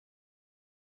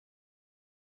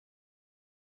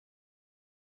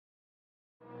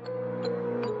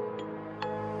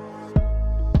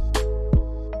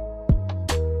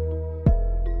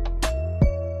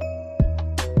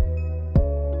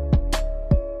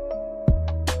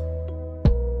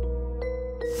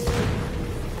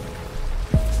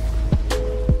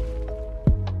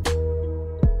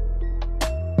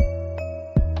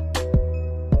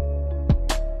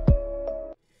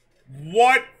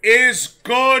is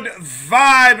good,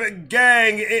 vibe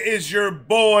gang? It is your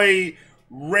boy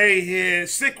Ray here,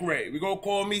 Sick Ray. We gonna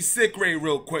call me Sick Ray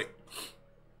real quick.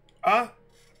 I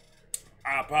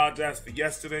apologize for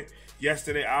yesterday.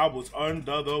 Yesterday I was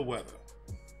under the weather.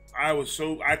 I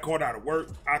called out of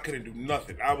work. I couldn't do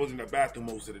nothing. I was in the bathroom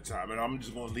most of the time, and I'm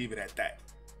just gonna leave it at that.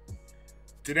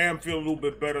 Today I'm feeling a little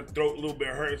bit better, throat a little bit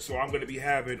hurt, so I'm gonna be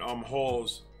having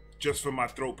hauls just for my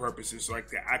throat purposes, so I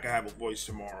can have a voice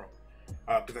tomorrow,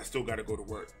 because I still gotta go to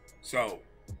work. So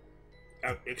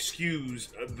excuse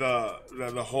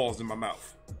the hauls in my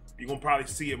mouth. You're gonna probably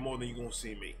see it more than you're gonna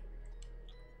see me.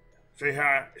 Say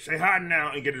hi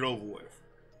now and get it over with.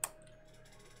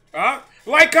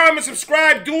 Like, comment,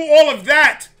 subscribe, do all of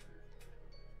that.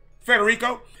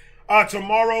 Federico,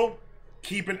 tomorrow,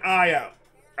 keep an eye out.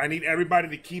 I need everybody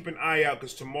to keep an eye out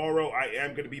because tomorrow I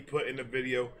am going to be putting a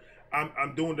video.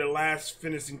 I'm doing the last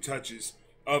finishing touches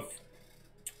of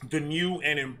the new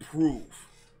and improved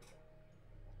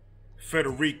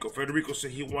Federico. Federico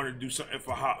said he wanted to do something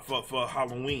for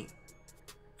Halloween.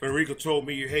 Federico told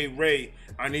me, hey, Ray,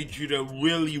 I need you to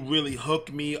really, really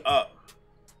hook me up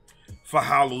for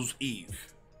Hallows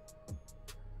Eve.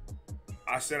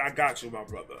 I said, I got you, my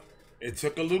brother. It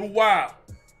took a little while,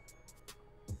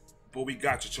 but we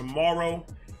got you. Tomorrow,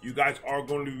 you guys are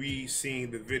going to be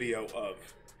seeing the video of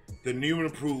the new and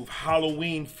improved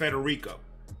Halloween Federico.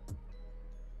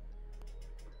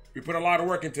 We put a lot of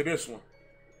work into this one.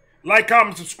 Like,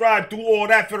 comment, subscribe, do all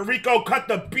that. Federico, cut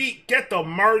the beat, get the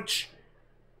merch.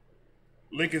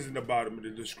 Link is in the bottom of the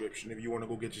description if you want to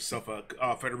go get yourself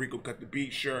a Federico Cut the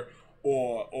Beat shirt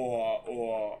or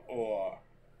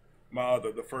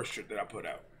the first shirt that I put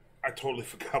out. I totally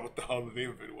forgot what the other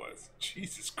name of it was.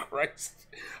 Jesus Christ.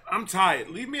 I'm tired.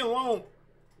 Leave me alone.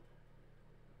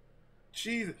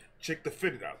 Jesus. Check the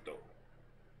fitted out though.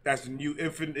 That's the new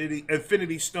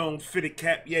Infinity Stone fitted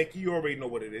cap. Yankee, you already know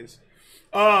what it is.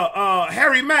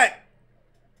 Harry Mack,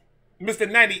 Mr.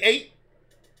 98.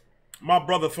 My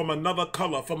brother from another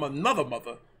color, from another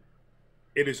mother.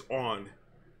 It is on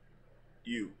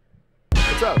you.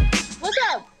 What's up? What's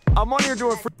up? I'm on here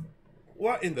doing free.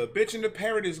 What in the bitch and the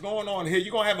parrot is going on here?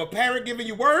 You gonna have a parrot giving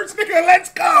you words? Nigga,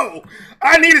 let's go.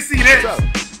 I need to see this. What's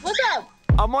up? What's up?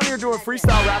 I'm on here doing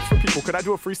freestyle raps for people. Could I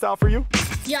do a freestyle for you?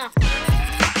 Yeah.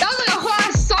 That was like a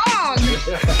hard song.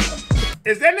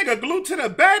 Is that nigga glued to the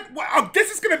bed? Wow, this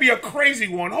is gonna be a crazy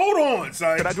one. Hold on,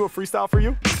 son. Could I do a freestyle for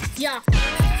you? Yeah.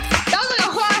 That was like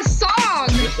a hard song.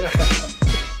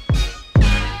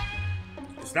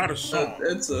 It's not a song.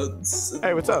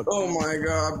 Hey, what's up? Oh my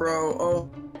god, bro. Oh.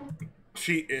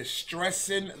 She is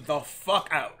stressing the fuck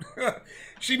out.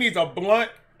 She needs a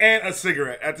blunt and a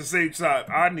cigarette at the same time.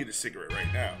 I need a cigarette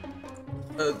right now.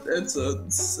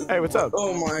 Hey, what's up?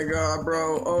 Oh my god,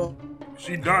 bro. Oh.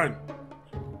 She done.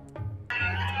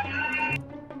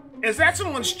 Is that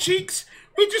someone's cheeks?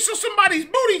 We just saw somebody's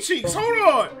booty cheeks. Hold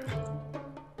on.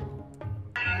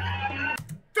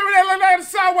 That's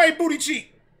a sideway booty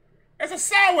cheek. That's a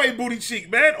sideway booty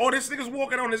cheek, man. Oh, this nigga's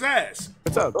walking on his ass.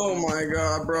 What's up? Oh my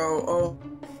god, bro. Oh.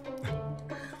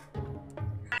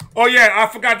 Oh yeah, I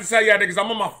forgot to tell y'all niggas, I'm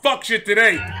on my fuck shit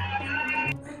today.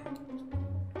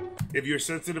 If you're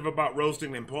sensitive about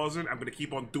roasting and pausing, I'm gonna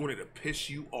keep on doing it to piss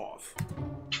you off.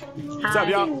 What's up,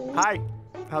 y'all? Hi.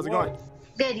 How's it going?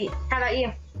 Good. How about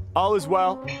you? All is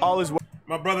well. All is well.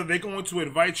 My brother, they're going to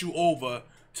invite you over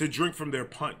to drink from their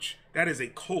punch. That is a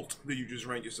cult that you just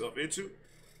ran yourself into.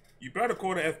 You better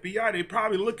call the FBI. They're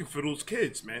probably looking for those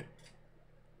kids, man.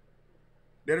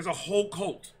 That is a whole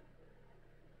cult.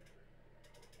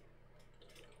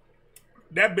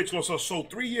 That bitch lost her soul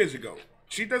 3 years ago.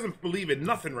 She doesn't believe in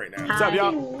nothing right now. What's up,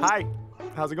 y'all? Hi.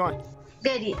 How's it going?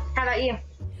 Good. How about you?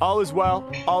 All is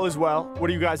well. All is well. What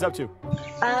are you guys up to?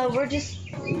 We're just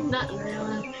not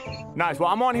really. Nice. Well,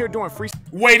 I'm on here doing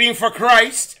Waiting for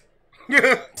Christ.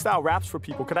 freestyle raps for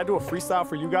people. Could I do a freestyle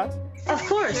for you guys? Of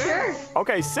course. Sure.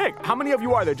 Okay, sick. How many of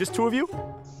you are there? Just 2 of you?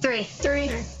 Three.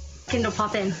 Kindle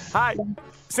pop in. Hi.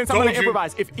 Since I'm Told going to you.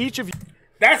 improvise, if each of you...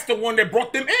 That's the one that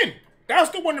brought them in. That's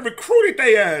the one that recruited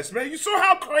their ass, man. You saw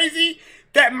how crazy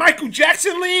that Michael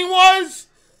Jackson lean was?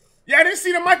 Yeah, I didn't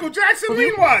see the Michael Jackson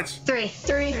lean watch. Three.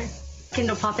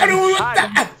 Kindle pop in.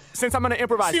 Hi. Since I'm going to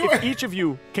improvise, See what- if each of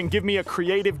you can give me a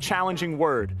creative, challenging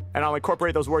word, and I'll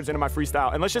incorporate those words into my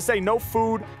freestyle. And let's just say no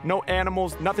food, no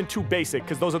animals, nothing too basic,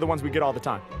 because those are the ones we get all the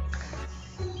time.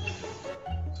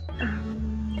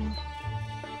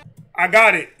 I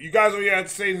got it. You guys don't even have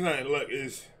to say nothing. Look,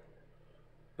 it's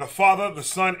the Father, the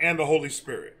Son, and the Holy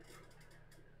Spirit.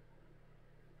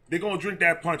 They're going to drink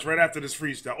that punch right after this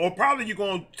freestyle. Or probably you're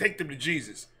going to take them to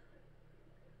Jesus.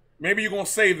 Maybe you're going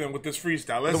to save them with this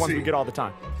freestyle. Let's The ones see. we get all the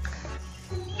time.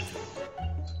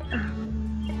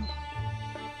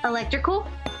 Electrical.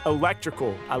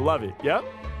 Electrical. I love it. Yep.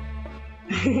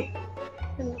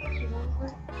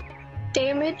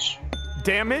 Damage.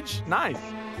 Damage. Nice.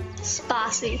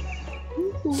 Spicy.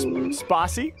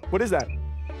 Spicy? What is that?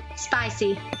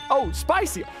 Spicy. Oh,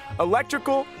 spicy.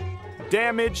 Electrical,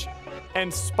 damage,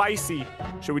 and spicy.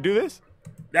 Should we do this?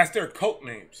 That's their cult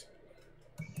names.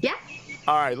 Yeah.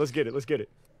 All right, let's get it. Let's get it.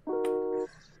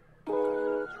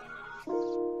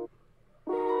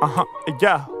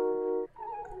 Yeah.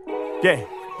 Yeah,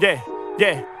 yeah,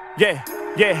 yeah, yeah,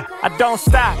 yeah. I don't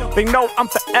stop. They know I'm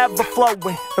forever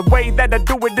flowing. The way that I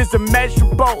do it is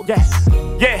immeasurable. Yeah,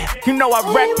 yeah. You know I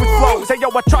wreck with flows. Hey, yo,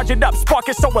 I charge it up, spark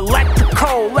it so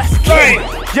electrical. Let's get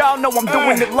it. Y'all know I'm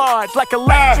doing it large. Like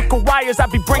electrical wires, I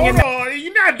be bringing it. Oh,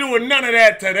 you're not doing none of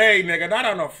that today, nigga. Not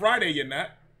on a Friday, you're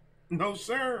not. No,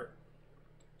 sir.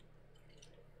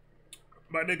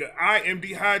 My nigga, I am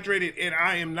dehydrated and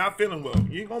I am not feeling well.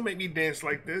 You ain't gonna make me dance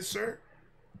like this, sir.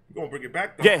 You gonna bring it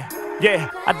back though. Yeah, yeah,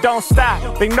 I don't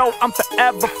stop. They know I'm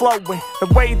forever flowing.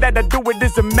 The way that I do it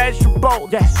is immeasurable.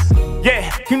 Yes,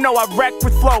 yeah, you know I wreck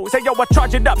with flows. Hey, yo, I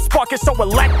charge it up, spark it so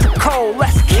electrical.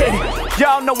 Let's get it.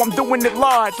 Y'all know I'm doing it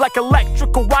large. Like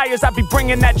electrical wires, I be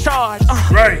bringing that charge.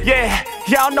 Right. Yeah,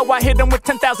 y'all know I hit them with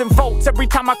 10,000 volts. Every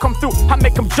time I come through, I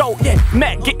make them jolt. Yeah,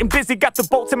 Mack, getting busy, got the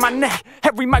bolts in my neck.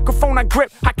 Every microphone I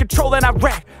grip, I control and I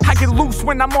wreck. I get loose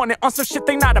when I'm on it, on some shit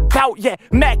they not about yet.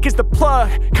 Mack is the plug,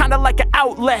 kinda like an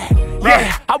outlet.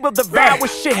 Yeah, I will devour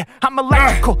shit. I'm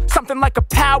electrical, something like a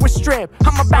power strip.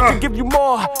 I'm about to give you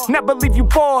more, never leave you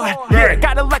bored. Yeah,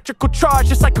 got electrical charge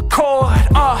just like a cord.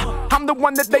 I'm the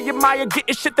one that they admire,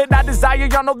 getting shit that I desire.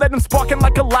 Y'all know that I'm sparking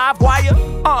like a live wire.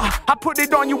 I put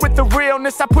it on you with the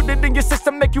realness. I put it in your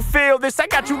system, make you feel this. I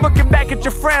got you looking back at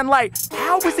your friend like,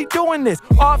 how is he doing this?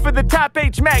 All for the top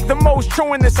H Mac, the most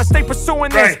true in this. I stay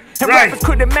pursuing this. And rappers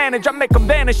couldn't manage, I make them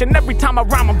vanish. And every time I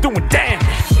rhyme, I'm doing damage.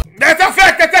 That's a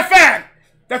fact, that's a fact.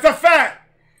 That's a fact.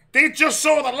 They just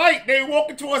saw the light. They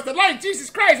walking towards the light. Jesus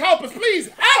Christ, help us, please.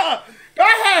 Go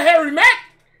ahead, Harry Mack.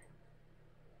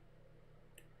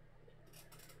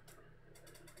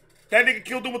 That nigga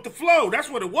killed him with the flow. That's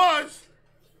what it was.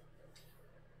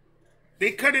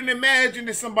 They couldn't imagine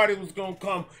that somebody was going to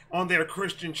come on their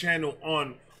Christian channel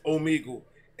on Omegle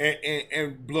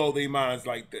and blow their minds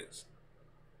like this.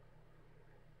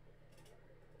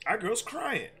 Our girl's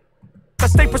crying. I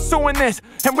stay pursuing this,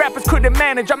 and rappers couldn't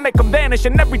manage. I make them vanish,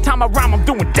 and every time I rhyme, I'm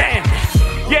doing damage.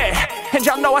 Yeah, and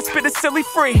y'all know I spit it silly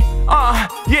free.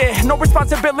 Yeah, no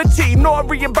responsibility, nor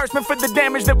reimbursement for the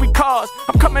damage that we cause.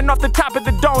 I'm coming off the top of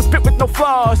the dome, spit with no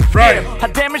flaws. Right. Yeah, I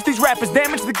damage these rappers,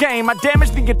 damage the game. I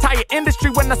damage the entire industry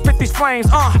when I spit these flames.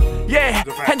 Yeah,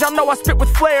 and y'all know I spit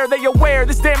with flair. They aware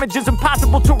this damage is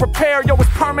impossible to repair. Yo, it's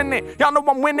permanent. Y'all know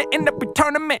I'm winning in every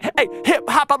tournament. Hey, hip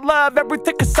hop, I love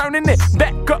everything concerning it.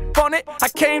 Back up on it, I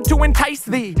came to entice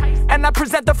thee, and I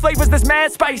present the flavors that's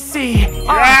mad spicy.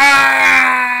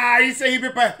 He said he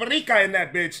been paprika in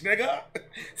that bitch, nigga.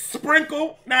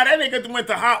 Sprinkle. Nah, that nigga went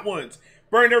to hot ones.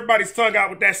 Burned everybody's tongue out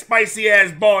with that spicy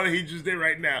ass ball that he just did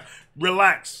right now.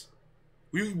 Relax.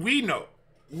 We know.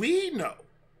 We know.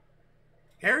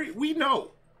 Harry, we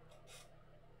know.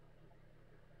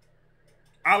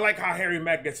 I like how Harry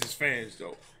Mack gets his fans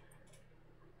though.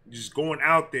 Just going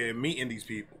out there and meeting these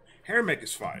people. Harry Mack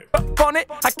is fire. On it,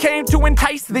 I came to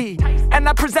entice thee, and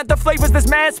I present the flavors that's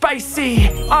mad spicy.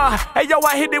 Hey yo,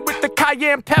 I hit it with the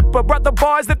cayenne pepper. Brother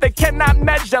bars that they cannot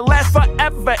measure, last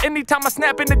forever. Anytime I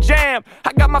snap in the jam,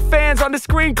 I got my fans on the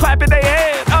screen clapping their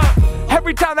hands.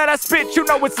 Every time that I spit, you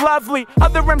know it's lovely.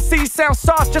 Other MCs sound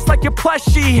soft just like your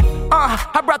plushie.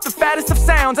 I brought the fattest of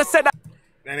sounds. I said that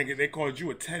nigga, they called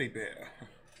you a teddy bear.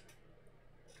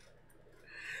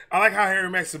 I like how Harry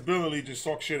Mack's ability just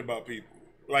talk shit about people.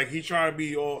 Like, he trying to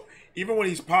be all, even when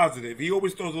he's positive, he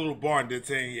always throws a little bar in there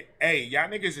saying, hey, y'all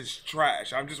niggas is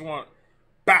trash. I just want,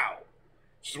 bow.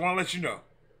 Just want to let you know.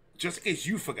 Just in case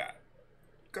you forgot.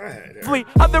 Go ahead.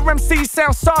 Other MCs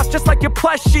sound soft just like your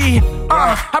plushie.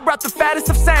 I brought the fattest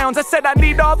of sounds. I said I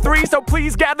need all three, so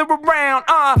please gather around.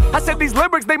 I said these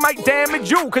lyrics, they might damage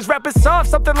you, cause rap is soft,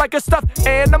 something like a stuffed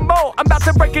animal. I'm about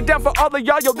to break it down for all of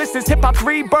y'all. Yo, this is hip-hop's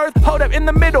rebirth. Hold up in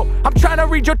the middle, I'm trying to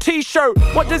read your t-shirt.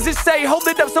 What does it say? Hold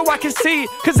it up so I can see,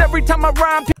 cause every time I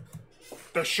rhyme,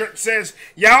 the shirt says,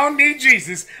 y'all need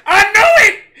Jesus. I knew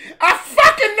it! I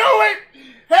fucking knew it!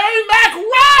 Harry Mack,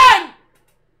 run!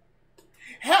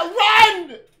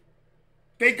 Run!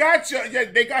 They got your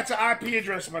IP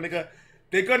address, my nigga.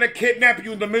 They're gonna kidnap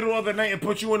you in the middle of the night and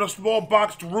put you in a small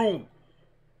boxed room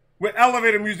with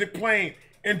elevator music playing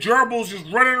and gerbils just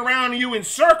running around you in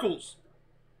circles.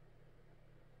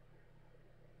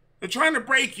 They're trying to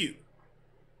break you.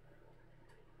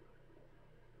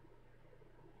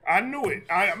 I knew it.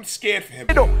 I'm scared for him.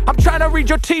 I'm trying to read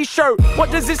your t-shirt.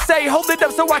 What does it say? Hold it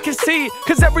up so I can see.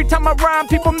 Cause every time I rhyme,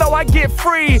 people know I get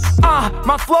free.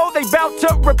 My flow, they bout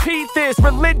to repeat this.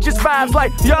 Religious vibes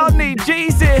like y'all need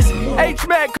Jesus.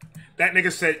 H-Mack. That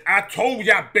nigga said, I told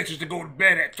y'all bitches to go to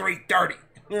bed at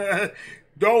 3:30.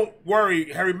 Don't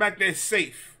worry, Harry Mack, they're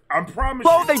safe. I promise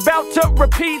you. They bout to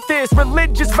repeat this.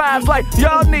 Religious vibes like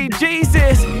y'all need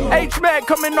Jesus. H-Mack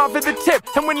coming off at the tip.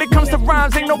 And when it comes to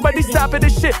rhymes, ain't nobody stopping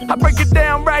this shit. I break it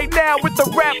down right now with the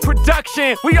rap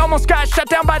production. We almost got shut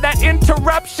down by that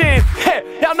interruption.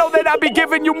 Y'all know that I be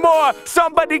giving you more.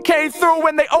 Somebody came through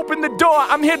when they opened the door.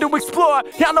 I'm here to explore.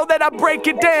 Y'all know that I break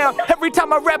it down. Every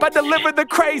time I rap, I deliver the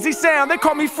crazy sound. They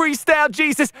call me Freestyle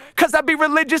Jesus, cause I be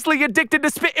religiously addicted to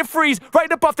spitting freeze.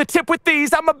 Right up off the tip with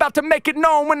these. I'm about to make it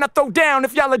known when I throw down.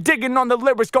 If y'all are digging on the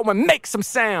lyrics, go and make some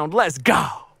sound. Let's go.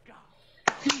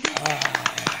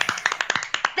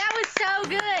 That was so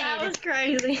good. That was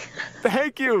crazy.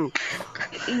 Thank you.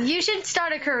 You should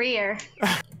start a career.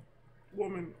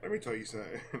 Woman, let me tell you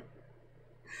something.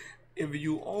 If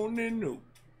you only knew.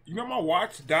 You know my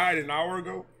watch died an hour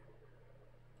ago?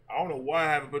 I don't know why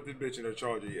I haven't put this bitch in a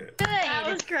charger yet. Good. That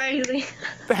was crazy.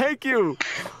 Thank you.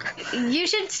 You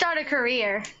should start a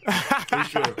career. For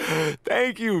sure.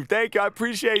 Thank you. Thank you. I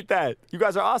appreciate that. You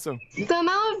guys are awesome. The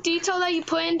amount of detail that you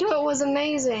put into it was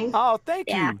amazing. Oh, thank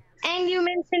Yeah. you. And you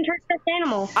mentioned her stuffed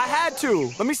animal. I had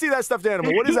to. Let me see that stuffed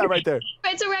animal. What is that right there?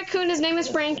 It's a raccoon. His name is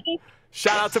Frankie.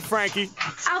 Shout out to Frankie.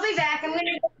 I'll be back. I'm gonna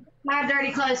get my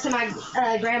dirty clothes to my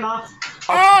grandma.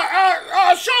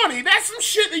 Shawnee, that's some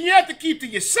shit that you have to keep to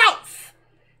yourself.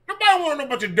 Nobody want to know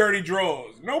about your dirty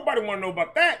drawers. Nobody want to know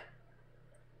about that.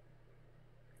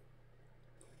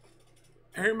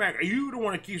 Harry Mack, are you the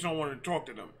one that keeps on wanting to talk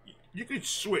to them? You could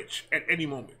switch at any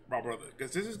moment, my brother,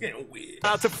 because this is getting weird.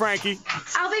 Shout out to Frankie.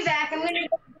 I'll be back. I'm gonna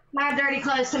get my dirty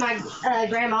clothes to my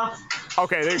grandma.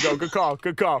 Okay, there you go. Good call.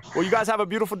 Good call. Well, you guys have a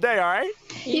beautiful day, all right?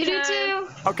 You do too.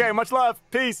 Okay, much love.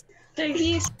 Peace.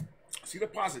 Peace. See the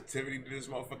positivity that this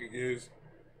motherfucker gives?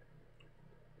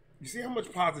 You see how much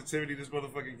positivity this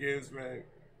motherfucker gives, man?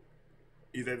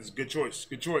 Either it's good choice.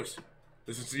 Good choice.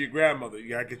 Listen to your grandmother. You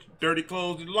gotta get your dirty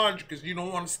clothes and laundry because you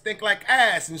don't want to stink like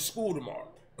ass in school tomorrow.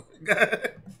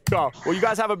 Well, you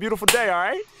guys have a beautiful day, all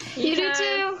right? You do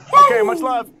too. Okay, much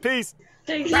love. Peace.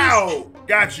 Ow!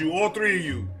 Got you, all three of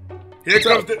you. Here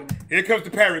comes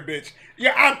the parrot bitch.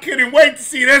 Yeah, I'm kidding. Wait to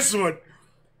see this one.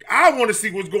 I want to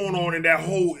see what's going on in that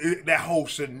whole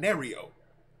scenario.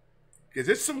 Because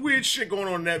there's some weird shit going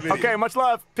on in that video. Okay, much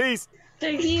love. Peace.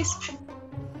 Peace.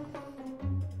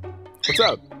 What's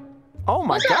up? Oh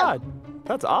my God.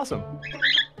 That's awesome.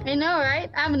 I know, right?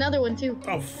 I have another one too.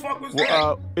 Oh, fuck was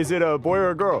that? Is it a boy or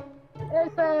a girl?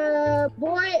 It's a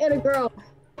boy and a girl.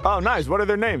 Oh, nice. What are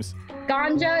their names?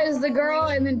 Ganja is the girl,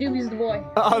 and then Doobie's the boy.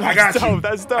 Oh, that's I got dope. you.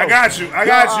 That's dope. I got you. I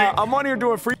got you. I'm on here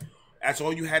doing free. That's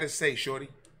all you had to say, shorty.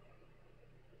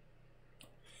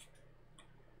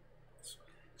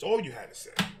 That's all you had to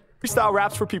say. Freestyle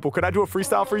raps for people. Could I do a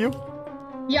freestyle for you?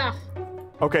 Yeah.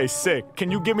 Okay, sick. Can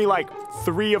you give me like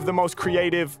 3 of the most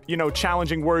creative,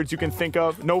 challenging words you can think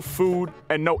of? No food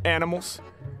and no animals.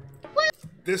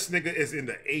 This nigga is in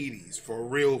the 80s, for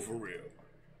real, for real.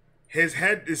 His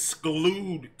head is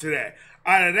glued to that.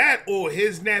 Either that or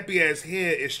his nappy ass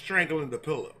hair is strangling the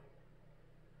pillow.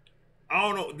 I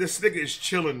don't know. This nigga is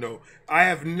chilling though. I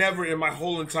have never in my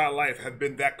whole entire life have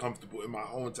been that comfortable in my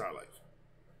whole entire life.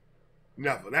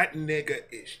 Never. That nigga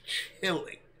is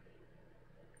chilling.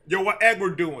 Yo, what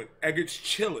Edward doing? Edward's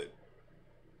chilling.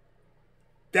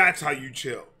 That's how you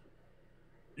chill.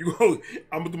 You go,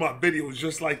 I'm gonna do my videos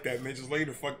just like that, man. Just lay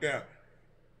the fuck down.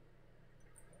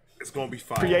 It's gonna be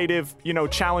fine. Creative,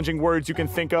 challenging words you can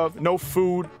think of. No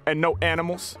food and no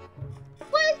animals.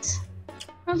 What?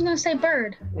 I was gonna say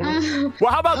bird. Well,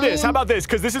 how about this? How about this?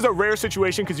 Because this is a rare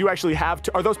situation because you actually have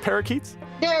to. Are those parakeets?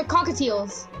 They're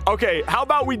cockatiels. Okay, how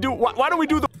about we do. Why don't we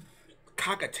do the.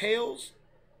 Cockatails?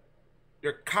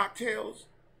 They're cocktails?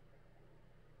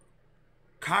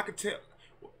 Cockatail?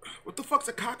 What the fuck's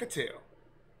a cockatail?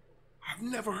 I've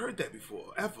never heard that before,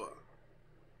 ever.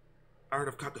 I heard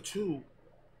of cockatoo.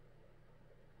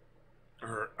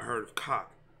 I heard of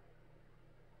cock.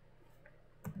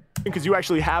 Because you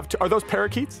actually have to. Are those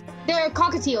parakeets? They're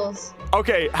cockatiels.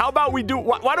 Okay, how about we do.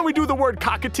 Why don't we do the word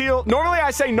cockatiel? Normally I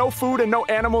say no food and no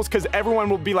animals because everyone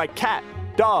will be like cat,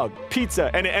 dog, pizza,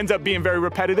 and it ends up being very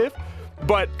repetitive.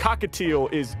 But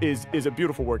cockatiel is a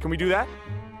beautiful word. Can we do that?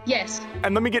 Yes.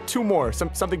 And let me get 2 more.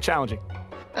 Something challenging.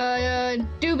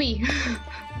 Doobie.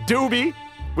 Doobie,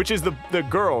 which is the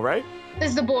girl, right? This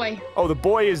is the boy. Oh, the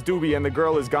boy is Doobie and the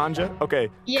girl is Ganja? Okay.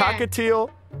 Yeah. Cockatiel,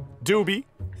 Doobie.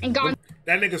 And Ganja.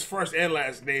 That nigga's first and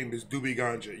last name is Doobie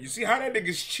Ganja. You see how that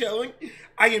nigga's chilling?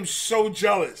 I am so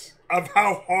jealous of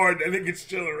how hard that nigga's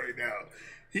chilling right now.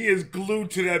 He is glued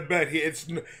to that bed. It's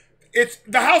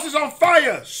the house is on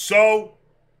fire, so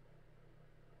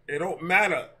it don't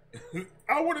matter.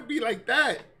 I want to be like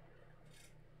that.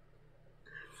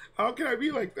 How can I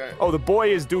be like that? Oh, the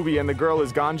boy is Doobie and the girl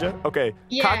is Ganja? Okay.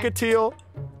 Yeah. Cockatiel,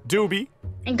 Doobie.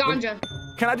 And ganja.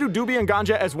 Can I do Doobie and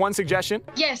Ganja as one suggestion?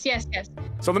 Yes, yes, yes.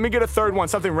 So let me get a third one,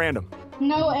 something random.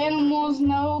 No animals,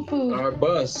 no food. All right,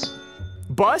 bus.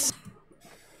 Bus?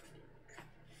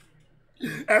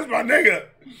 That's my nigga.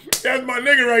 That's my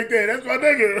nigga right there. That's my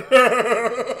nigga.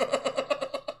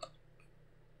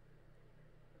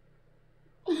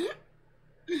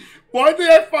 Why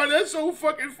did I find that so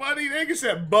fucking funny? Nigga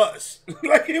said bus.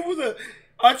 Like it was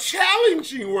a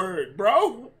challenging word,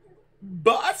 bro.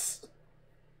 Bus?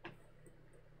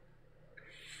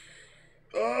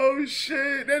 Oh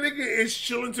shit. That nigga is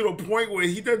chilling to the point where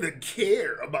he doesn't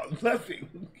care about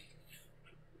nothing.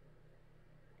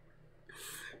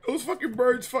 Those fucking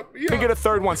birds fuck me up. Let me get a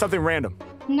third one, something random.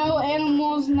 No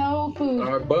animals, no food.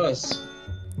 All right, bus.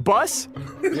 Bus?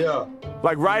 Yeah.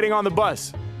 Like riding on the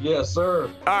bus? Yes, sir.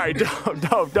 All right,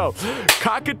 dope.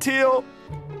 Cockatiel,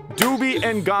 Doobie,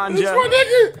 and Ganja. That's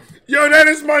my nigga. Yo, that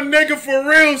is my nigga for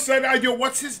real, son. Yo,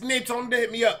 what's his name? Tell him to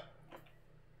hit me up.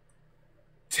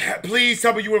 Please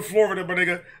tell me you in Florida, my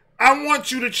nigga. I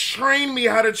want you to train me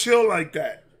how to chill like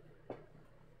that.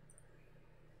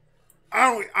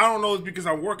 I don't know if it's because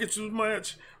I'm working too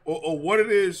much or what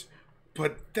it is,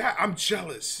 but that I'm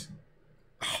jealous.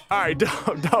 All right, dope.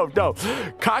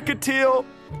 Cockatiel,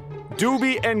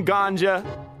 Doobie, and Ganja.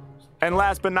 And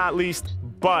last but not least,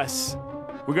 Bus.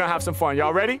 We're gonna have some fun.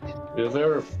 Y'all ready? Yes,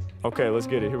 sir. Okay, let's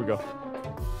get it. Here we go.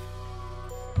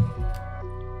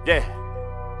 Yeah.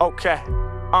 Okay.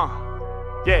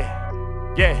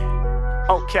 Yeah.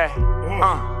 Okay.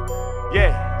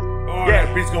 Yeah. Oh, Yeah.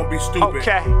 that beat's gonna be stupid.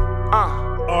 Okay.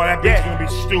 Oh, that beat's gonna be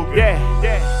stupid.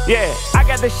 Yeah. I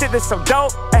got this shit that's so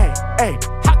dope. Hey.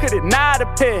 How could it not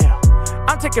appeal?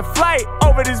 I'm taking flight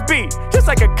over this beat, just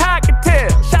like a cockatiel.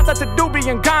 Shouts out to Doobie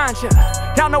and Ganja.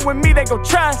 Y'all know with me they go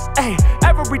trust. Ay,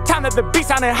 every time that the beat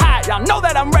sounding hot, y'all know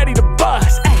that I'm ready to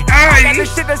bust. Ay, I got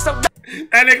this shit that's so dope.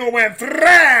 That nigga went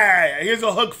thray. Here's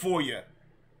a hook for you.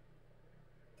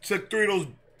 Took 3 of those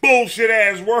bullshit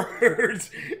ass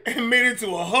words and made it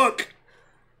to a hook.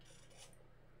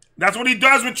 That's what he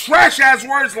does with trash ass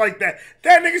words like that.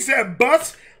 That nigga said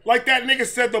bus like that nigga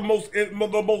said the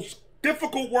most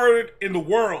difficult word in the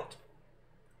world.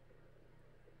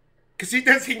 Cause he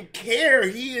doesn't care.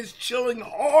 He is chilling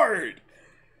hard.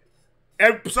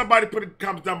 And somebody put in the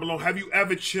comments down below. Have you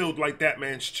ever chilled like that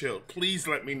man's chilled? Please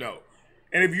let me know.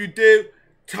 And if you did,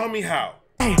 tell me how.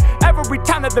 Ay, every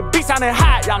time that the beat sounding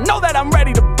hot, y'all know that I'm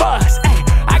ready to bust.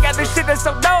 Ay, I got this shit that's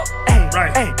so dope. Ay,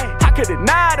 Right. Ay, how could it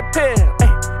not appeal?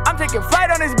 Ay, I'm taking flight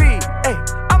on this beat. Ay,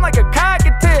 I'm like a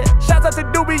cockatiel. Shouts out to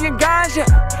Doobie and Ganja.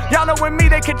 Y'all know with me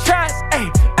they can trust.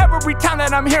 Ay, every time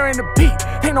that I'm hearing the beat,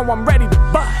 they know I'm ready to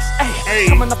bust. Ay,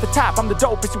 coming up the top, I'm the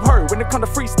dopest you heard. When it come to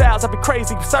freestyles, I be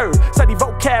crazy absurd. Study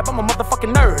vocab, I'm a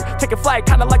motherfucking nerd. Taking flight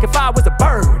kinda like if I was a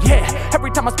bird. Yeah,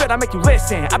 every time I spit, I make you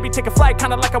listen. I be taking flight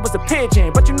kinda like I was a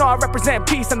pigeon. But you know I represent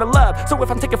peace and the love. So if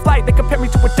I'm taking flight, they compare me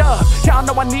to a dove. Y'all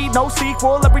know I need no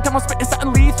sequel. Every time I'm spitting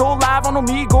something lethal, live on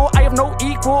Omegle, I have no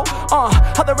equal.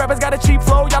 Other rappers got a cheap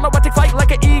flow. Y'all know I take flight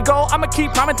like an eagle. I'ma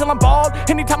keep rhyming till I'm bald.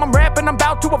 Anytime I'm rapping, I'm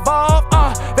about to evolve.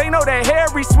 They know that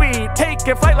Harry sweet.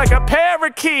 Taking flight like a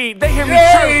parakeet. They hear me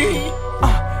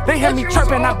chirping. They hear me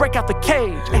chirping, I break out the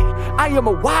cage. Ay, I am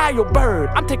a wild bird.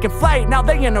 I'm taking flight, now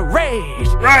they in a rage.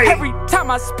 Right. Every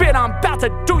time I spit, I'm about to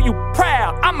do you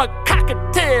proud. I'm a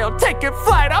cockatiel, taking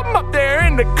flight. I'm up there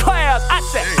in the clouds. I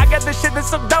said, I got this shit that's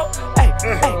so dope. Hey,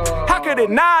 how could it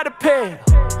not appeal?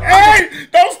 Hey,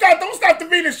 don't stop the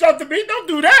beat and stop the beat. Don't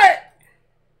do that.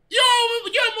 You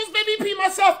almost made me pee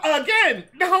myself again.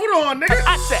 Now, hold on, nigga.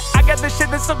 I said, I got this shit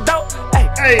that's so dope.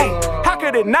 Hey, how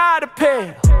could it not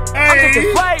appeal? I'm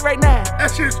taking flight right now.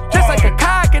 That shit's Just like a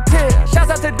hard. cockatiel.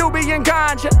 Shouts out to Doobie and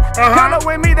Ganja. Y'all know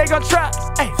with me they gon' trust.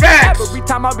 Ay, Facts. every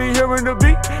time I be hearing the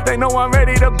beat, they know I'm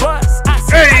ready to bust. I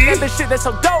said, I got this shit that's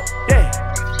so dope. Yeah,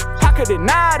 how could it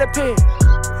not appeal?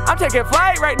 I'm taking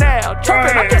flight right now.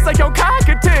 Tripping, I'm just like your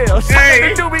cockatiel. Shouts out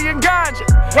to Doobie and Ganja.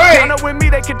 Y'all know with me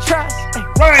they can trust.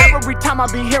 Ay, every time I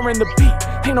be hearing the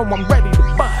beat, they know I'm ready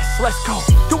to bust. Let's go.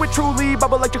 Do it truly,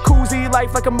 bubble like jacuzzi,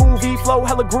 life like a movie, flow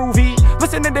hella groovy.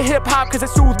 Listening to hip hop cause it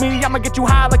soothes me. I'ma get you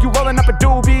high like you rolling up a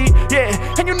doobie.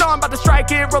 Yeah, and you know I'm about to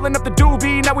strike it, rolling up the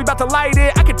doobie. Now we about to light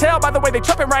it. I can tell by the way they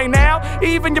tripping right now.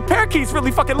 Even your parakeets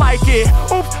really fucking like it.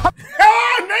 Oops.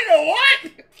 Oh, nigga,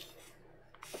 what?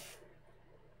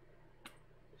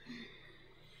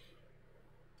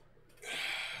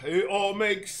 It all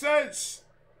makes sense.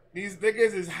 These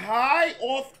niggas is high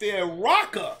off their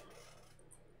rocker.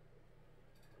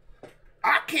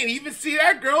 I can't even see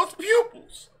that girl's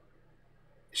pupils.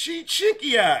 She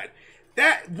chinky-eyed.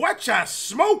 What y'all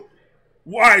smoke?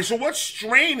 Why? So what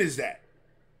strain is that?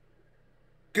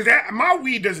 Cause my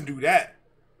weed doesn't do that.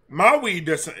 My weed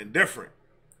does something different.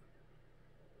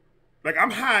 Like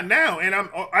I'm high now and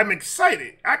I'm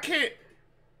excited. I can't.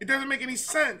 It doesn't make any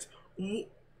sense.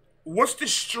 What's the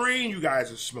strain you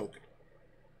guys are smoking?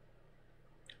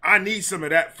 I need some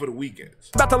of that for the weekends.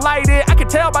 About to light it, I can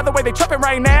tell by the way they chopping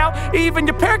right now. Even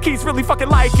your parakeets really fucking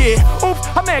like it. Oops,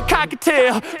 I'm in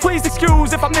cocktail. Please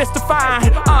excuse if I'm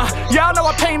mystifying. Y'all know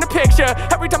I paint a picture.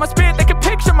 Every time I spit, they can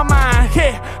picture my mind.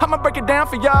 Yeah, I'ma break it down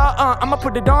for y'all. I'ma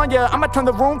put it on ya. I'ma turn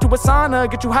the room to a sauna.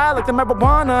 Get you high like the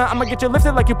marijuana. I'ma get you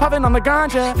lifted like you puffing on the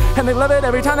ganja. And they love it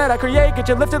every time that I create. Get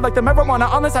you lifted like the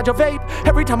marijuana on inside your vape.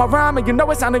 Every time I rhyme and you know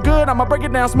it sounded good, I'ma break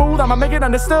it down smooth. I'ma make it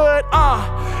understood.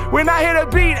 When I hit a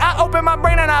beat, I open my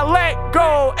brain and I let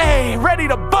go. Ayy, ready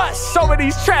to bust over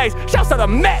these tracks. Shouts to the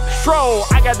Metro.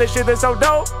 I got this shit that's so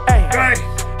dope. Ayy,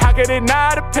 how could it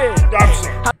not appear?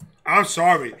 I'm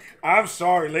sorry. I'm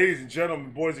sorry, ladies and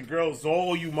gentlemen, boys and girls,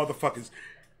 all you motherfuckers.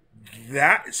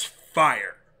 That is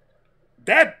fire.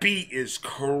 That beat is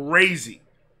crazy.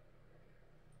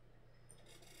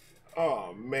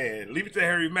 Oh, man. Leave it to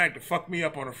Harry Mack to fuck me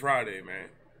up on a Friday, man.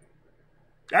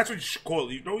 That's what you should call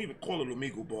it. You don't even call it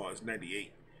Omegle Bars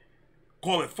 98.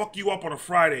 Call it fuck you up on a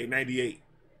Friday 98.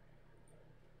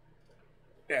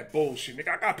 That bullshit. Nigga,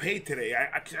 I got paid today.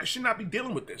 I should not be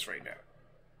dealing with this right now.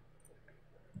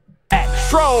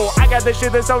 Metro, I got this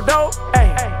shit that's so dope.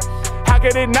 Ayy, how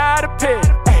could it not appear?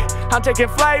 Ayy, I'm taking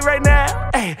flight right now.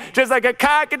 Ayy, just like a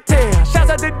cockatiel. Shouts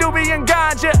out to Doobie and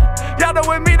Ganja. Y'all know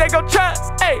with me they go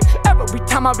trust. Ayy, every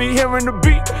time I be hearing the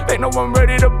beat, they know I'm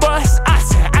ready to bust. I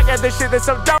said, I got this shit that's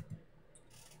so dope.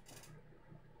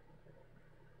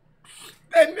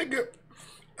 That nigga,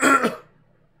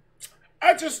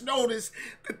 I just noticed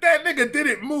that nigga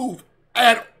didn't move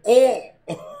at all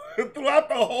throughout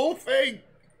the whole thing.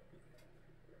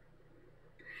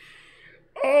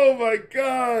 Oh my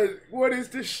God, what is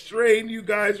the strain you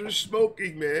guys are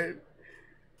smoking, man?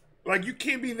 Like, you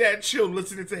can't be that chill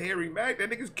listening to Harry Mack. That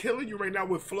nigga's killing you right now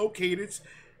with flow cadence.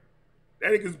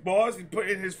 That nigga's bars, he put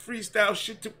in his freestyle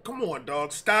shit to. Come on,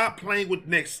 dog. Stop playing with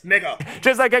Knicks, nigga.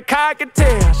 Just like a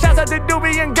cockatiel. Shouts out to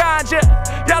Doobie and Ganja.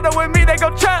 Y'all know with me they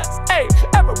go trust. Ayy,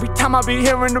 every time I be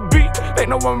hearing the beat, they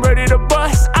know I'm ready to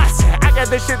bust. I said, I got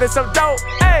this shit that's so dope.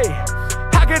 Ayy,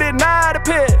 how could it not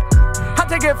appear? I'm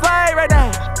taking flight right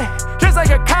now. Ay, just like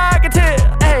a cockatiel.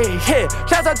 Ayy, yeah.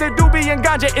 Shouts out to Doobie and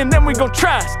Ganja, and then we gon'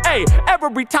 trust. Ayy,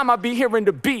 every time I be hearing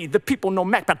the beat, the people know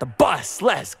Mac about to bust.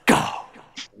 Let's go.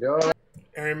 Yo.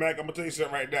 Harry Mack, I'm gonna tell you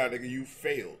something right now, nigga. You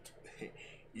failed.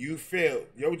 You failed.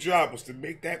 Your job was to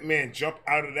make that man jump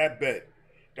out of that bed.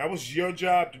 That was your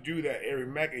job to do that, Harry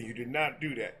Mack, and you did not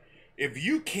do that. If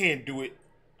you can't do it,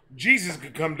 Jesus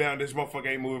could come down. This motherfucker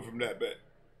ain't moving from that bed.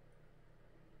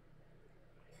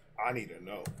 I need to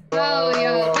know. Oh,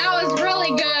 yeah. That was really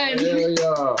good.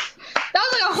 Yeah. That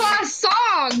was like a whole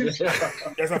song.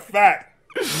 That's a fact.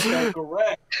 Yeah,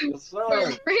 correct. Yes,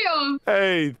 sir. For real.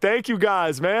 Hey, thank you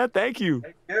guys, man. Thank you.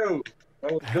 Thank you.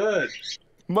 That was good.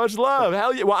 Much love.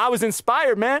 Hell yeah. Well, I was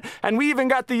inspired, man. And we even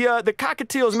got the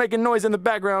cockatiels making noise in the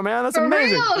background, man. That's For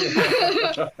amazing.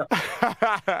 real.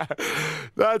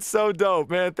 That's so dope,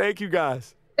 man. Thank you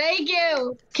guys. Thank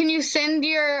you. Can you send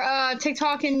your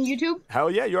TikTok and YouTube?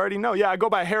 Hell yeah, you already know. Yeah, I go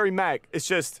by Harry Mack. It's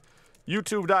just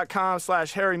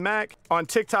youtube.com/Harry Mack. On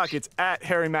TikTok, it's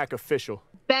 @HarryMackOfficial.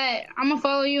 Bet. I'm going to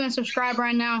follow you and subscribe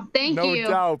right now. Thank you. No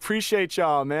doubt. Appreciate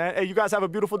y'all, man. Hey, you guys have a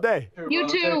beautiful day. You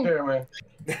too. Take care, man.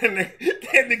 That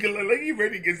nigga look like he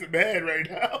ready to get some head right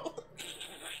now.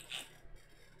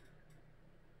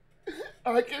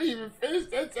 I can't even finish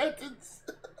that sentence.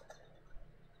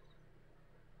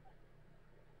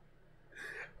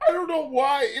 I don't know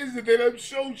why is it that I'm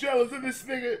so jealous of this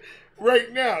nigga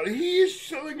right now. He is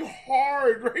chilling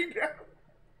hard right now.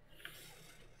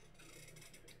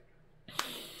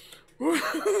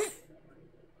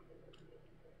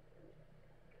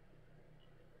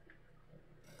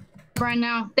 Right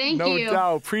now. Thank you. No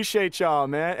doubt. Appreciate y'all,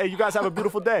 man. Hey, you guys have a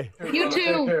beautiful day. You Take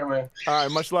too. care, man. All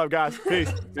right, much love, guys.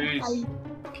 Peace. Peace.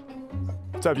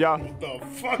 What's up, y'all? What the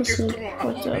fuck is going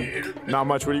on here? Not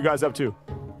much. What are you guys up to?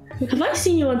 Have I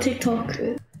seen you on TikTok?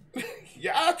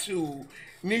 Y'all two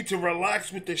need to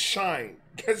relax with the shine.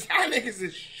 Because y'all niggas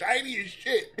is shiny as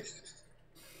shit.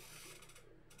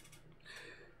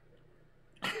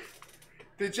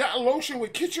 Did y'all lotion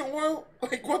with kitchen oil?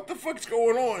 Like, what the fuck's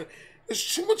going on?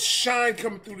 There's too much shine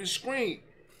coming through the screen.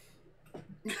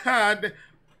 God.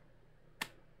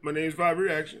 My name's Vibe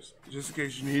Reactions, just in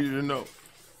case you needed to know.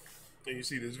 And you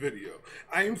see this video.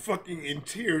 I am fucking in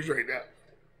tears right now.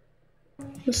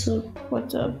 What's up?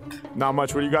 What's up? Not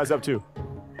much. What are you guys up to?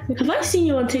 Have I seen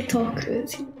you on TikTok?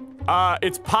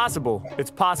 It's possible.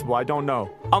 It's possible. I don't know.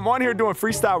 I'm on here doing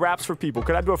freestyle raps for people.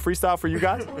 Could I do a freestyle for you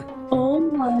guys? Oh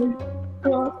my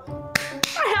god.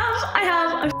 I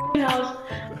have.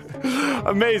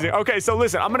 Amazing. Okay, so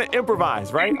listen, I'm gonna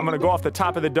improvise, right? I'm gonna go off the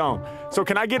top of the dome. So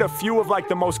can I get a few of like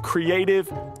the most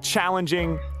creative,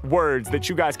 challenging words that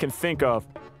you guys can think of?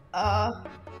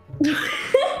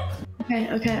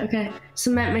 Okay.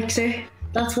 Cement mixer.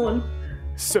 That's one.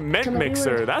 Cement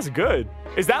mixer. That's good.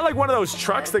 Is that like one of those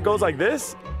trucks that goes like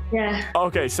this? Yeah.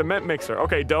 Okay, cement mixer.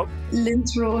 Okay, dope.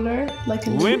 Lint roller. Like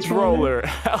a Lint roller.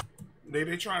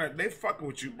 They fucking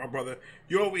with you, my brother.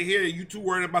 You over here, you too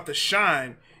worried about the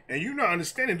shine, and you not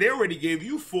understanding. They already gave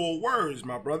you 4 words,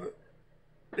 my brother.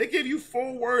 They gave you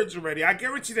 4 words already. I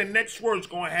guarantee the next word's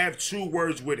gonna have 2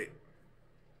 words with it.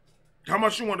 How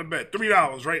much you want to bet?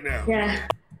 $3 right now. Yeah.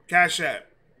 Cash App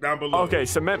down below. Okay,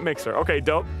 cement mixer. Okay,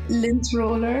 dope. Lint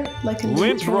roller. Like a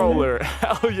Lint roller.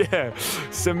 Hell yeah.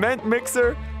 Cement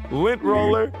mixer, lint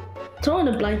roller. Throw in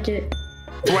a blanket.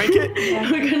 Blanket?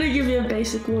 Yeah, we're gonna give you a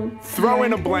basic one. Throw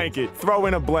in a blanket. Throw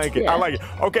in a blanket. Yeah. I like it.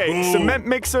 Okay, cement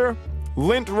mixer,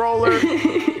 lint roller,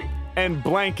 and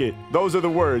blanket. Those are the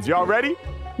words. Y'all ready?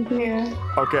 Yeah.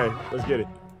 Okay, let's get it.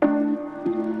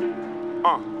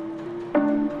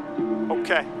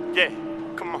 Okay, yeah,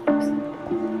 come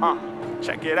on.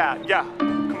 Check it out, yeah,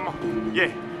 come on,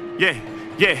 yeah.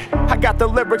 I got the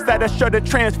lyrics that are sure to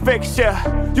transfix ya.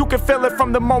 You can feel it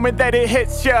from the moment that it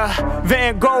hits ya.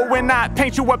 Van Gogh when I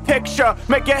paint you a picture,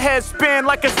 make your head spin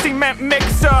like a cement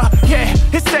mixer. Yeah,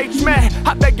 it's H-Man,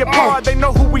 I beg your pardon. They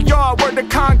know who we are, we're the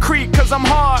concrete, cause I'm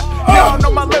hard. Y'all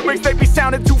know my lyrics, they be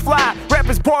sounding too fly. Rap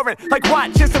is boring, like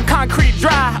watching some concrete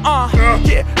dry.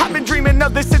 Yeah, I've been dreaming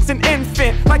of this since an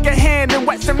infant. Like a hand in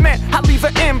wet cement, I leave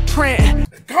an imprint.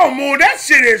 Come on, that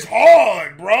shit is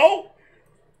hard, bro.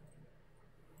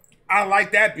 I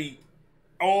like that beat.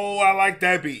 Oh, I like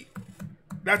that beat.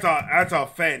 That's a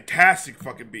fantastic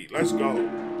fucking beat. Let's go.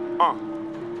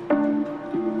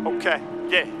 Okay,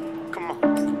 yeah, come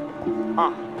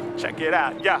on. Check it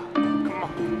out, yeah, come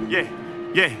on, yeah.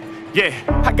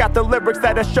 I got the lyrics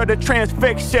that are sure to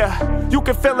transfix ya. You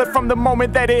can feel it from the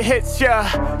moment that it hits ya.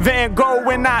 Van Gogh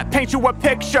when I paint you a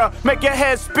picture, make your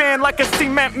head spin like a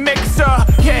cement mixer.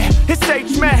 Yeah, it's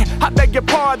H-Man, I beg your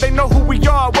pardon. They know who we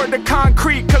are, we're the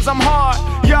concrete, cause I'm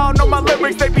hard. Y'all know my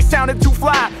lyrics, they be sounding too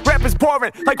fly. Rap is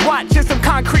boring, like watching some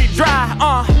concrete dry.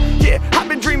 Yeah, I've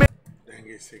been dreaming. Dang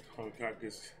it, sick,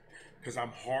 cause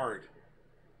I'm hard.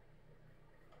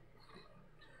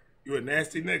 You a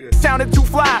nasty nigga. Sounded too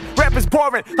fly, rap is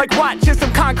boring, like watching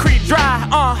some concrete dry.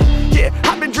 Yeah,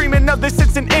 I've been dreaming of this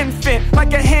since an infant.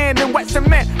 Like a hand in wet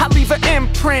cement, I leave an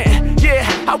imprint. Yeah,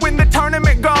 I win the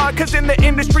tournament, God, cause in the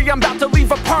industry I'm about to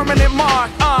leave a permanent mark.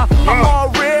 I'm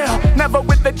all real, never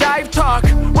with the jive talk.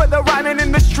 Whether rhyming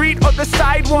in the street or the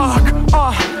sidewalk.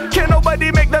 Can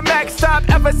nobody make the Mack stop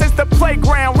ever since the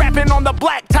playground? Rapping on the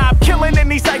blacktop, killing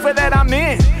any cypher that I'm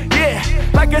in. Yeah,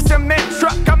 like a cement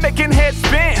truck, I'm making heads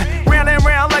spin. Round and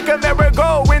round like a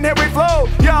merry-go in every flow.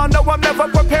 Y'all know I'm never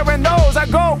preparing those. I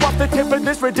go off the tip of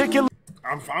this ridiculous.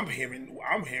 I'm hearing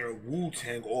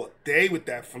Wu-Tang all day with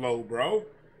that flow, bro.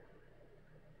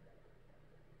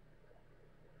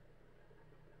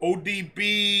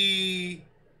 ODB,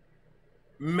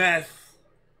 meth.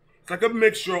 It's like a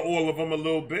mixture of all of them a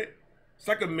little bit. It's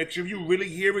like a mixture. If you really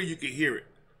hear it, you can hear it.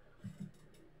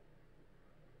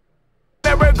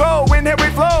 Go in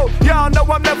every flow. Y'all know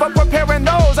I'm never preparing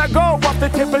those. I go off the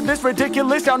tip of this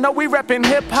ridiculous. Y'all know we reppin'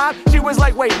 hip-hop. She was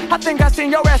like, wait, I think I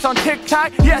seen your ass on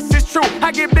TikTok. Yes, it's true,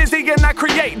 I get busy and I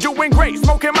create. Doing great,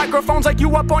 smoking microphones like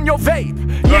you up on your vape.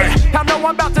 Yeah, y'all know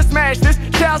I'm about to smash this.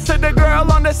 Shouts to the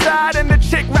girl on the side and the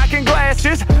chick rocking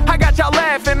glasses. I got y'all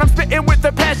laughing, I'm spitting with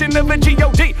the passion of a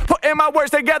G.O.D. Putting my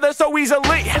words together so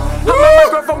easily. I'm a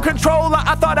microphone controller,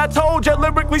 I thought I told ya.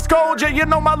 Lyrically scold ya, you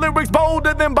know my lyrics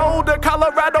bolder than Boulder,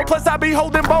 Colorado. Plus I be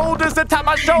holding boulders atop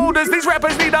my shoulders. These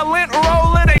rappers need a lint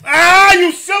roller.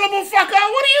 You syllable fucker!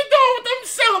 What are you doing with them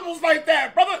syllables like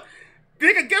that, brother?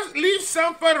 Nigga, leave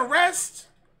some for the rest,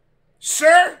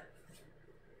 sir.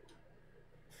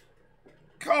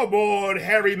 Come on,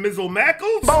 Harry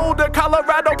Mizzle-Mackles. Boulder,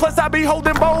 Colorado, plus I be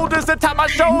holding boulders atop my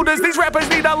shoulders. These rappers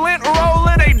need a lint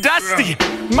roller. They dusty,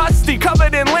 musty,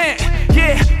 covered in lint.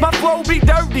 Yeah, my flow be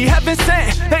dirty, heaven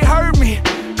sent. They heard me.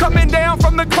 Coming down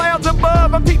from the clouds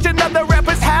above, I'm teaching other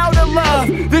rappers how to love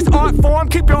this art form.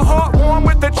 Keep your heart warm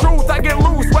with the truth. I get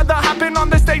loose, whether hopping on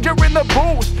the stage or in the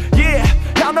booth. Yeah,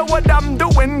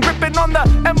 doing. Gripping on the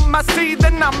MIC,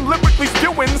 then I'm lyrically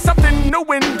spewing something new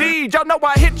indeed. Y'all know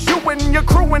I hit you and your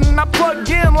crew and I plug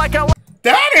in like a...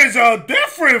 That is a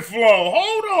different flow.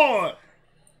 Hold on.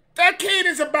 That kid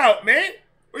is about, man.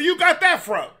 Where you got that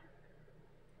from?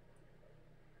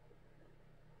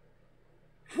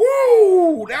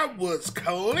 Woo, that was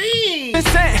clean.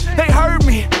 They heard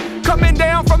me coming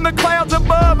down from the clouds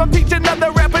above. I'm teaching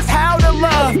other rappers how to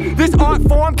love this art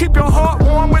form. Keep your heart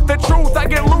warm with the truth. I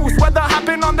get loose, whether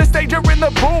hopping on the stage or in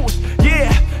the booth. Yeah,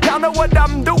 y'all know what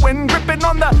I'm doing. Gripping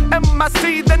on the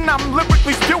MIC, then I'm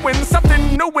lyrically spewing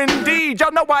something new indeed.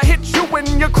 Y'all know I hit you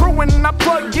and your crew and I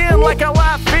plug in like a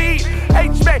live feed.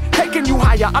 H-Mack taking you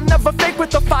higher. I'm never fake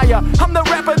with the fire. I'm the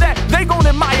rapper that they gon'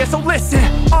 admire. So listen,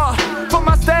 for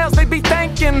my styles they be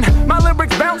thanking. My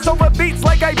lyrics bounce over beats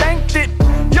like I banked it.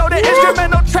 Yo, the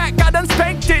instrumental track, I done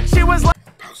spanked it. She was like,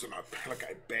 Bounce my like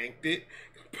I banked it.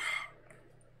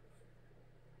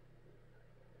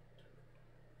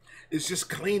 It's just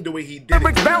clean the way he did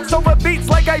lyrics it. bounce over beats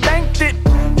like I banked it.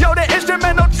 Yo, the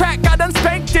instrumental track, I done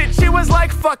spanked it. She was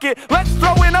like, fuck it, let's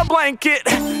throw in a blanket.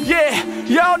 Yeah,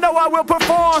 y'all know I will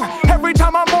perform. Every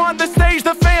time I'm on the stage,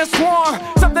 the fans swarm.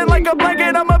 Something like a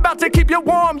blanket, I'm about to keep you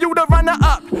warm. You the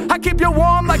runner-up, I keep you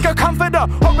warm like a comforter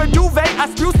or a duvet. I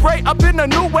spew spray up in a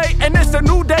new way, and it's a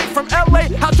new day from LA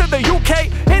out to the UK.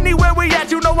 Anywhere we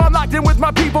at, you know I'm locked in with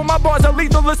my people. My bars are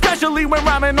lethal, especially when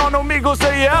rhyming on Omegle.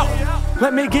 Say yo,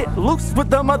 let me get loose with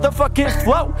the motherfucking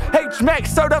flow. H-Mack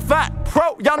certified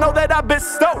pro. Y'all know that I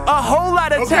bestow a whole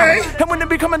lot of talent. And when it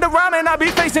be coming to rhyming, I be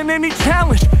facing any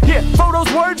challenge. Yeah, for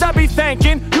those words I be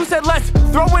thanking. You said let's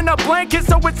throw in a blanket,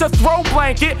 so it's a throw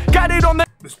blanket. Got it on the...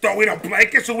 Let's throw in a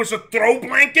blanket, so it's a throw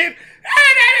blanket.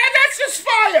 That's just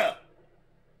fire.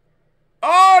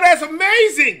 Oh, that's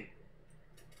amazing.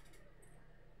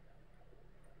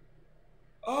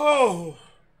 Oh,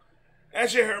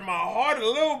 that shit hurt my heart a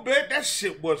little bit. That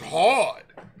shit was hard.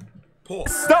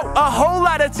 So, a whole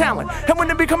lot of talent. And when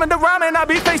it be coming to rhyming, I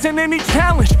be facing any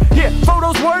challenge. Yeah, for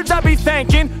those words I be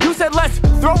thanking. You said let's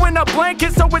throw in a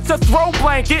blanket, so it's a throw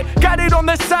blanket. Got it on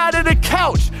the side of the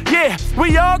couch. Yeah,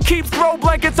 we all keep throw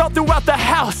blankets all throughout the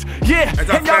house. Yeah,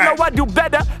 and y'all know I do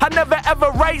better. I never ever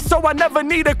write, so I never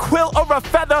need a quill or a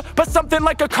feather. But something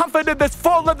like a comforter that's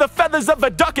full of the feathers of a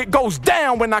duck. It goes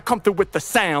down when I come through with the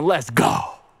sound. Let's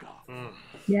go.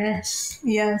 Yes.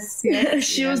 Yes.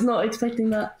 She was not expecting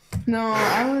that. No,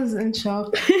 I was in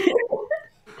shock.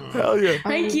 Hell yeah.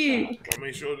 Thank you. I'll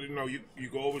make sure you know you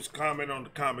can always comment on the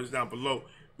comments down below.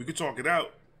 We can talk it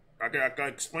out. I can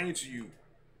explain to you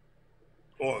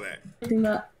all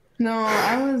that. No,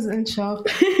 I was in shock.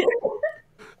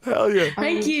 Hell yeah.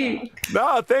 Thank you.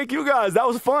 Nah, thank you guys. That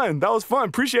was fun. That was fun.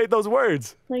 Appreciate those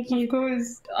words. Thank you. Of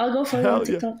course. I'll go follow you Hell on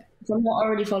TikTok. If I'm not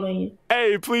already following you.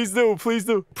 Hey, please do. Please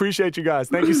do. Appreciate you guys.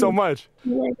 Thank you so much.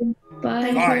 Bye. Bye.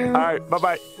 All right.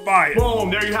 Bye-bye. Bye.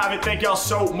 Boom, there you have it. Thank y'all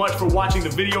so much for watching the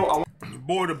video.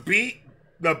 Boy, the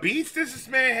beats this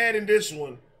man had in this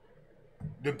one,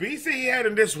 the beats that he had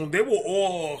in this one, they were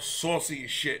all saucy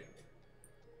as shit.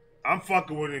 I'm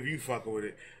fucking with it if you fucking with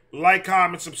it. Like,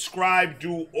 comment, subscribe,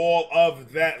 do all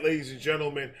of that, ladies and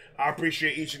gentlemen. I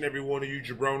appreciate each and every one of you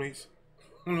jabronis.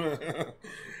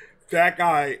 That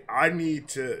guy, I need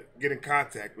to get in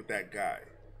contact with that guy.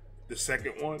 The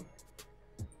second one,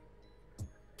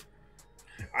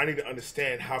 I need to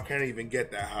understand how can I even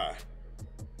get that high.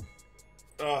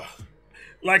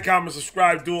 Like, comment,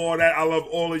 subscribe, do all that. I love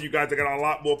all of you guys. I got a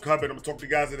lot more coming. I'm gonna talk to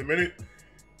you guys in a minute.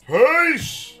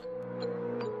 Peace.